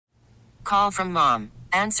Call from mom.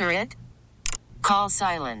 Answer it. Call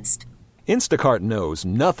silenced. Instacart knows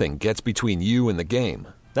nothing gets between you and the game.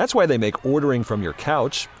 That's why they make ordering from your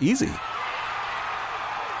couch easy.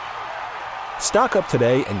 Stock up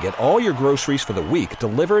today and get all your groceries for the week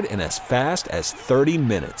delivered in as fast as 30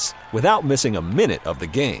 minutes without missing a minute of the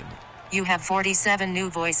game. You have 47 new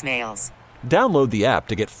voicemails. Download the app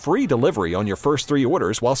to get free delivery on your first 3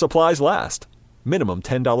 orders while supplies last. Minimum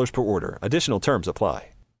 $10 per order. Additional terms apply.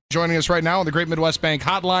 Joining us right now on the Great Midwest Bank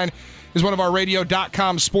Hotline is one of our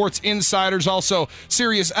Radio.com sports insiders, also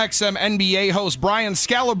Sirius XM NBA host Brian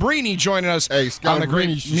Scalabrine joining us on the Great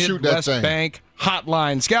Midwest Bank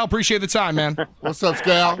Hotline. Scal, appreciate the time, man. What's up,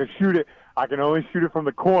 Scal? I can shoot it. I can only shoot it from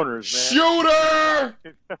the corners, man. Shooter!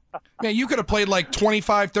 Man, you could have played like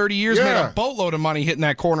 25, 30 years, made a boatload of money hitting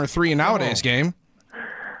that corner three in nowadays game.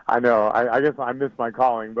 I know. I guess I missed my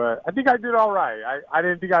calling, but I think I did all right. I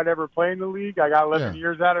didn't think I'd ever play in the league. I got 11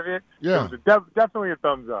 years out of it. Yeah. It was definitely a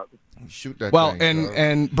thumbs up. Shoot that thing.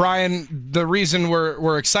 And Brian, the reason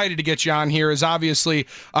we're excited to get you on here is obviously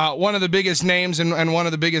one of the biggest names and one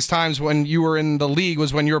of the biggest times when you were in the league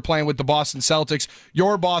was when you were playing with the Boston Celtics.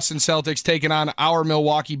 Your Boston Celtics taking on our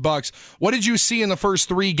Milwaukee Bucks. What did you see in the first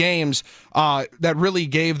 3 games that really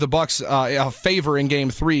gave the Bucks a favor in Game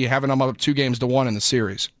 3, having them up 2-1 in the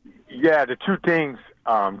series? Yeah, the two things,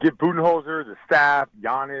 get Budenholzer, the staff,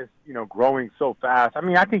 Giannis, growing so fast. I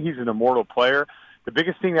mean, I think he's an immortal player. The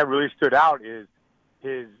biggest thing that really stood out is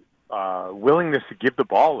his willingness to give the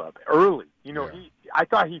ball up early. I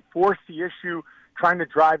thought he forced the issue, trying to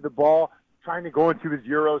drive the ball, trying to go into his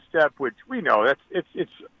Euro step, which we know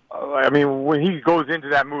I mean, when he goes into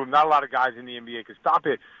that move, not a lot of guys in the NBA could stop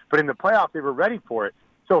it, but in the playoffs, they were ready for it.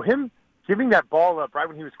 So him giving that ball up right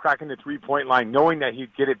when he was cracking the three-point line, knowing that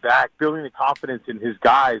he'd get it back, building the confidence in his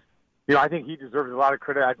guys, I think he deserves a lot of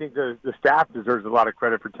credit. I think the staff deserves a lot of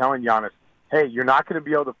credit for telling Giannis, hey, you're not going to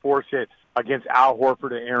be able to force it against Al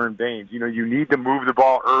Horford and Aaron Baines. You need to move the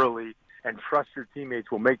ball early and trust your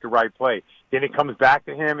teammates will make the right play. Then it comes back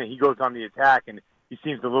to him, and he goes on the attack, and he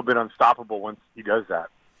seems a little bit unstoppable once he does that.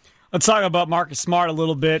 Let's talk about Marcus Smart a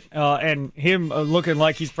little bit and him looking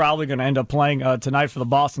like he's probably going to end up playing tonight for the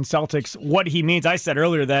Boston Celtics. What he means, I said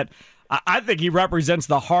earlier that I think he represents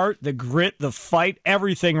the heart, the grit, the fight,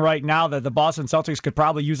 everything right now that the Boston Celtics could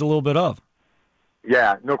probably use a little bit of.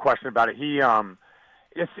 Yeah, no question about it.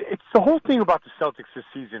 It's the whole thing about the Celtics this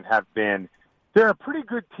season have been they're a pretty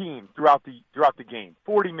good team throughout the game.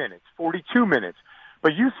 40 minutes, 42 minutes,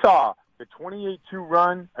 but you saw the 28-2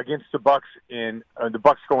 run against the Bucks in the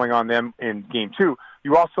Bucks going on them in Game 2.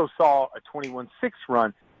 You also saw a 21-6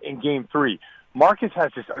 run in Game 3. Marcus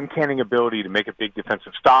has this uncanny ability to make a big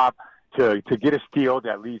defensive stop, to get a steal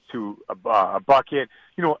that leads to a bucket.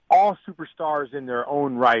 All superstars in their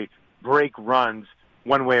own right break runs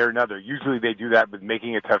one way or another. Usually they do that with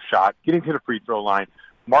making a tough shot, getting to the free throw line.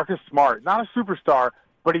 Marcus Smart, not a superstar,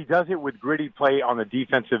 but he does it with gritty play on the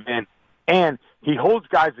defensive end. And he holds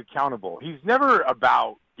guys accountable. He's never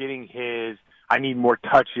about getting I need more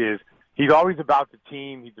touches. He's always about the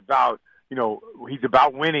team. He's about, he's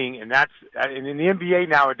about winning. And in the NBA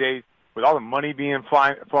nowadays, with all the money being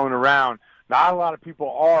flown around, not a lot of people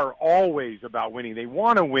are always about winning. They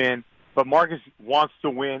want to win, but Marcus wants to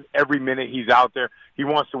win every minute he's out there. He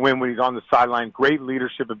wants to win when he's on the sideline. Great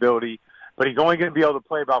leadership ability, but he's only going to be able to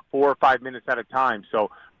play about 4 or 5 minutes at a time.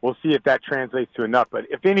 So we'll see if that translates to enough. But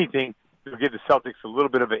if anything, it'll give the Celtics a little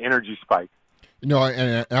bit of an energy spike. And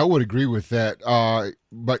I would agree with that.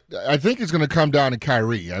 But I think it's going to come down to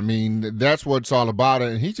Kyrie. I mean, that's what it's all about.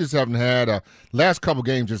 And he just haven't had last couple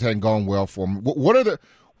games just hadn't gone well for him. What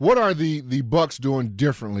are the Bucks doing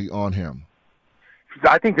differently on him?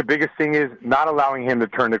 I think the biggest thing is not allowing him to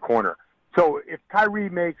turn the corner. So if Kyrie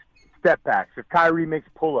makes step backs, if Kyrie makes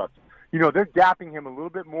pull-ups, they're gapping him a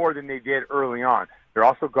little bit more than they did early on. They're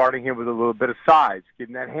also guarding him with a little bit of size,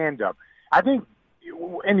 getting that hand up. I think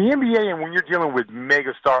in the NBA and when you're dealing with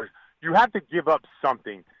mega stars, you have to give up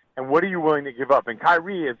something. And what are you willing to give up? And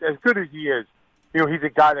Kyrie, is as good as he is, he's a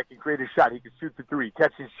guy that can create a shot. He can shoot the three,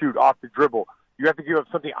 catch and shoot off the dribble. You have to give up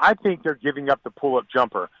something. I think they're giving up the pull-up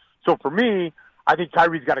jumper. So for me, I think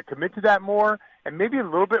Kyrie's got to commit to that more and maybe a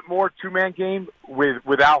little bit more two-man game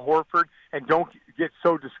with Al Horford, and don't get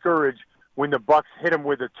so discouraged when the Bucks hit him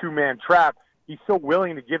with a two-man trap. He's so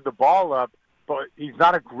willing to give the ball up, but he's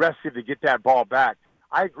not aggressive to get that ball back.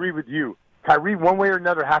 I agree with you. Kyrie, one way or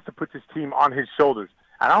another, has to put this team on his shoulders.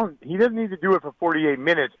 He doesn't need to do it for 48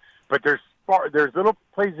 minutes, but there's little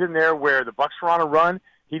plays in there where the Bucks are on a run.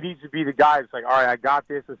 He needs to be the guy that's like, all right, I got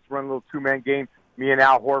this. Let's run a little two-man game, me and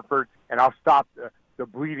Al Horford, and I'll stop the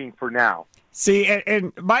bleeding for now. See,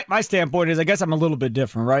 and my standpoint is, I guess I'm a little bit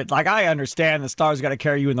different, right? Like, I understand the Stars got to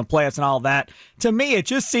carry you in the playoffs and all that. To me, it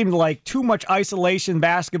just seemed like too much isolation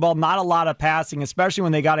basketball, not a lot of passing, especially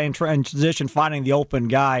when they got in transition, finding the open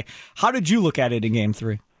guy. How did you look at it in Game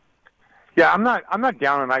 3? Yeah, I'm not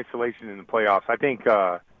down on isolation in the playoffs. I think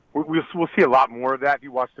we'll see a lot more of that. If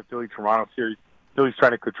you watch the Philly-Toronto series, Philly's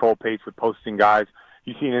trying to control pace with posting guys.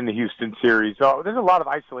 You've seen it in the Houston series. So there's a lot of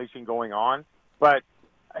isolation going on, but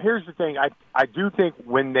here's the thing. I do think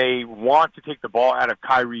when they want to take the ball out of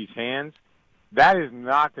Kyrie's hands, that is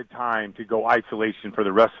not the time to go isolation for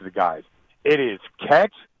the rest of the guys. It is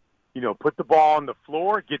catch, put the ball on the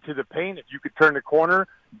floor, get to the paint. If you could turn the corner,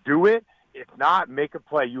 do it. If not, make a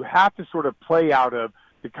play. You have to sort of play out of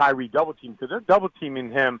the Kyrie double team because they're double teaming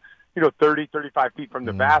him, 30, 35 feet from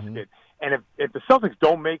the basket. And if the Celtics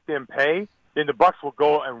don't make them pay, then the Bucks will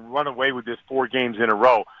go and run away with this 4 games in a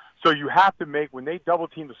row. So you have to make, when they double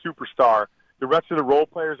team the superstar, the rest of the role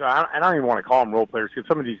players, I don't even want to call them role players because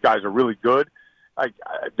some of these guys are really good.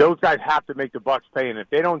 Those guys have to make the Bucks pay, and if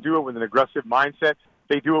they don't do it with an aggressive mindset,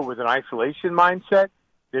 they do it with an isolation mindset,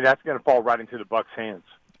 then that's going to fall right into the Bucks' hands.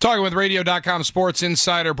 Talking with Radio.com sports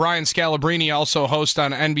insider Brian Scalabrine, also host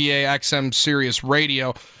on NBA XM Sirius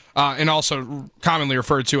Radio, and also commonly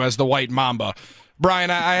referred to as the White Mamba.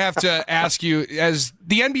 Brian, I have to ask you, as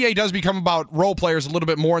the NBA does become about role players a little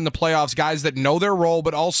bit more in the playoffs, guys that know their role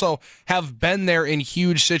but also have been there in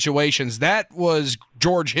huge situations. That was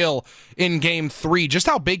George Hill in Game 3. Just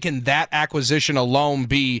how big can that acquisition alone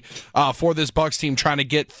be for this Bucks team trying to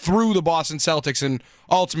get through the Boston Celtics and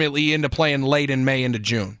ultimately into playing late in May into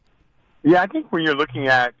June? Yeah, I think when you're looking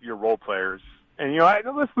at your role players, and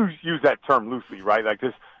let's use that term loosely, right? Like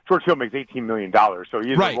this, George Hill makes $18 million, so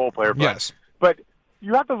he's a role player. But, yes. But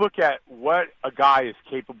you have to look at what a guy is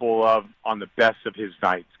capable of on the best of his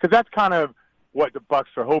nights, because that's kind of what the Bucks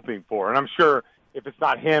are hoping for. And I'm sure if it's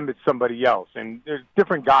not him, it's somebody else. And there's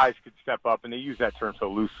different guys could step up, and they use that term so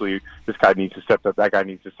loosely. This guy needs to step up, that guy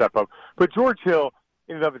needs to step up. But George Hill,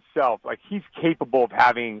 in and of itself, he's capable of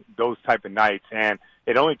having those type of nights, and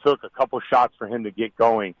it only took a couple shots for him to get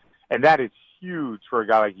going. And that is huge for a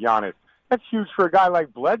guy like Giannis. That's huge for a guy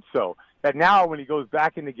like Bledsoe, that now when he goes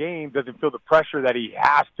back in the game doesn't feel the pressure that he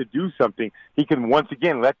has to do something. He can once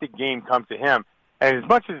again let the game come to him. And as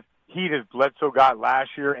much as heat as Bledsoe got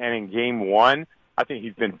last year and in Game 1, I think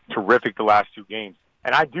he's been terrific the last 2 games.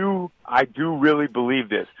 And I do really believe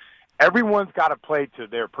this. Everyone's got to play to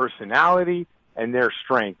their personality and their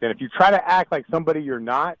strength. And if you try to act like somebody you're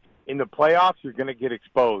not in the playoffs, you're going to get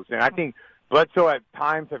exposed. And I think Bledsoe at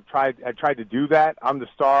times had tried to do that. I'm the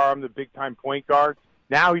star. I'm the big-time point guard.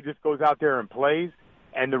 Now he just goes out there and plays,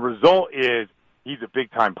 and the result is he's a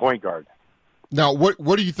big-time point guard. Now,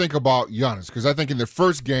 what do you think about Giannis? Because I think in the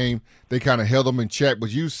first game, they kind of held him in check, but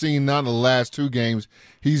you've seen now in the last 2 games,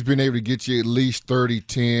 he's been able to get you at least 30,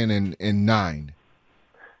 10, and 9.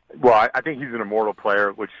 Well, I think he's an immortal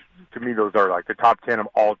player, which to me those are like the top 10 of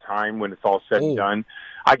all time when it's all said and done.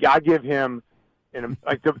 I give him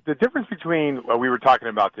the difference between we were talking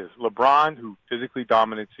about this LeBron, who physically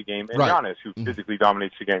dominates the game, and Giannis, who physically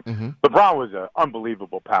dominates the game. LeBron was an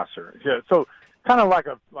unbelievable passer. Yeah, so kind of like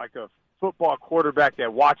a football quarterback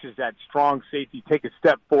that watches that strong safety take a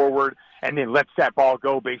step forward and then lets that ball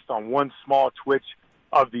go based on one small twitch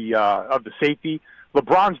of the safety.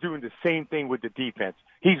 LeBron's doing the same thing with the defense.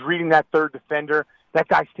 He's reading that third defender. That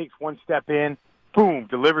guy takes one step in, boom,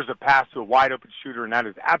 delivers a pass to a wide-open shooter, and that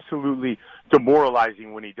is absolutely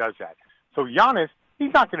demoralizing when he does that. So Giannis,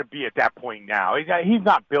 he's not going to be at that point now. He's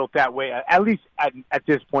not built that way, at least at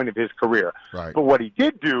this point of his career. Right. But what he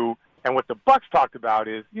did do, and what the Bucks talked about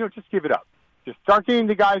is, just give it up. Just start getting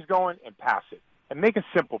the guys going and pass it. And make a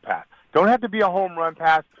simple pass. Don't have to be a home run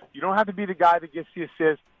pass. You don't have to be the guy that gets the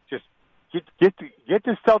assist. Just get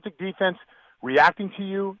the Celtic defense reacting to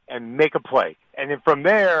you and make a play. And then from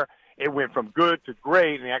there, it went from good to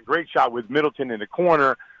great, and that great shot with Middleton in the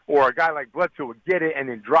corner, or a guy like Bledsoe would get it and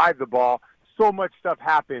then drive the ball. So much stuff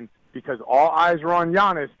happened because all eyes are on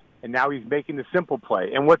Giannis, and now he's making the simple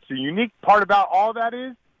play. And what's the unique part about all that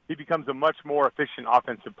is he becomes a much more efficient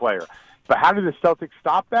offensive player. But how do the Celtics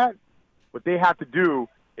stop that? What they have to do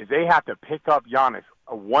is they have to pick up Giannis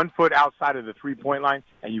 1 foot outside of the three-point line,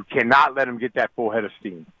 and you cannot let him get that full head of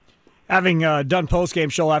steam. Having done post-game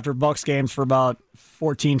show after Bucks games for about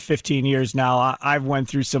 14, 15 years now, I've went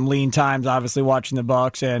through some lean times, obviously, watching the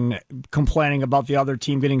Bucks and complaining about the other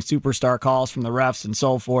team getting superstar calls from the refs and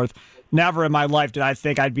so forth. Never in my life did I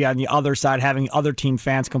think I'd be on the other side having other team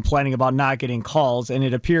fans complaining about not getting calls, and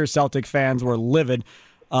it appears Celtic fans were livid.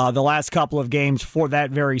 the last couple of games for that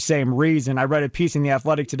very same reason. I read a piece in The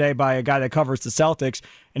Athletic today by a guy that covers the Celtics,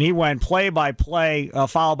 and he went play by play,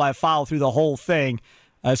 foul by foul through the whole thing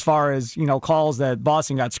as far as, calls that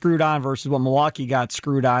Boston got screwed on versus what Milwaukee got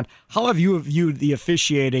screwed on. How have you viewed the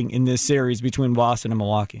officiating in this series between Boston and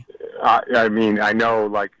Milwaukee? I mean, I know,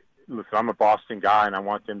 listen, I'm a Boston guy, and I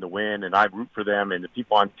want them to win, and I root for them, and the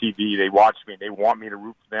people on TV, they watch me, and they want me to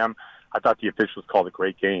root for them. I thought the officials called a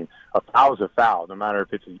great game. A foul is a foul, no matter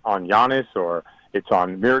if it's on Giannis or it's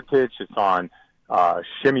on Mirotic, it's on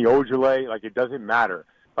Shemi Ojale. It doesn't matter.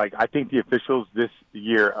 I think the officials this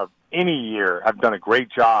year, of any year, have done a great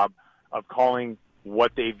job of calling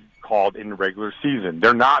what they've called in the regular season.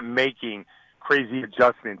 They're not making crazy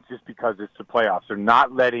adjustments just because it's the playoffs. They're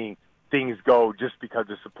not letting things go just because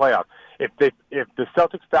it's the playoffs. If the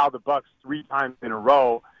Celtics foul the Bucks 3 times in a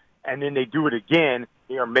row and then they do it again,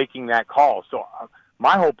 they are making that call. So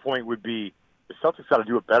my whole point would be the Celtics got to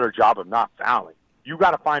do a better job of not fouling. You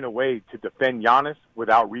got to find a way to defend Giannis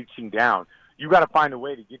without reaching down. You got to find a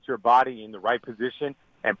way to get your body in the right position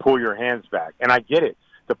and pull your hands back. And I get it.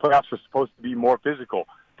 The playoffs are supposed to be more physical.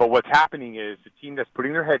 But what's happening is the team that's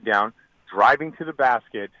putting their head down, driving to the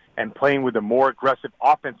basket, and playing with a more aggressive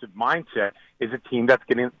offensive mindset is a team that's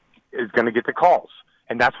going to get the calls.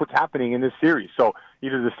 And that's what's happening in this series. So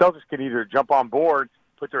either the Celtics can either jump on board,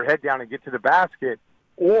 put their head down and get to the basket,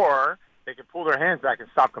 or they can pull their hands back and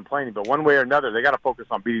stop complaining. But one way or another, they got to focus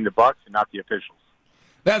on beating the Bucks and not the officials.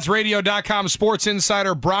 That's Radio.com sports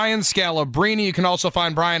insider Brian Scalabrine. You can also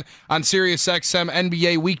find Brian on SiriusXM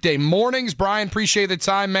NBA weekday mornings. Brian, appreciate the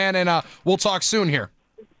time, man, and we'll talk soon here.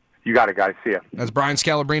 You got it, guys. See ya. That's Brian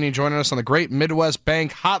Scalabrine joining us on the Great Midwest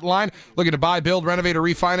Bank hotline. Looking to buy, build, renovate, or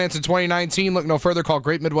refinance in 2019? Look no further. Call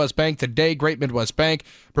Great Midwest Bank today. Great Midwest Bank,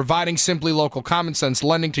 providing simply local common sense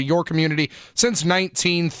lending to your community since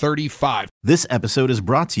 1935. This episode is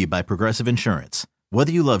brought to you by Progressive Insurance.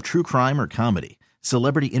 Whether you love true crime or comedy,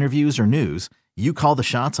 celebrity interviews or news, you call the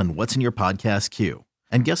shots on what's in your podcast queue.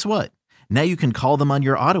 And guess what? Now you can call them on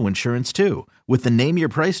your auto insurance too with the Name Your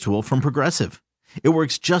Price tool from Progressive. It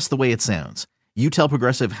works just the way it sounds. You tell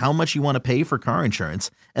Progressive how much you want to pay for car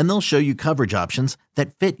insurance, and they'll show you coverage options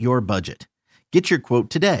that fit your budget. Get your quote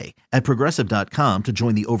today at Progressive.com to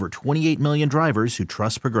join the over 28 million drivers who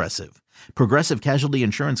trust Progressive. Progressive Casualty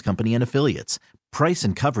Insurance Company and Affiliates. Price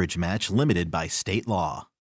and coverage match limited by state law.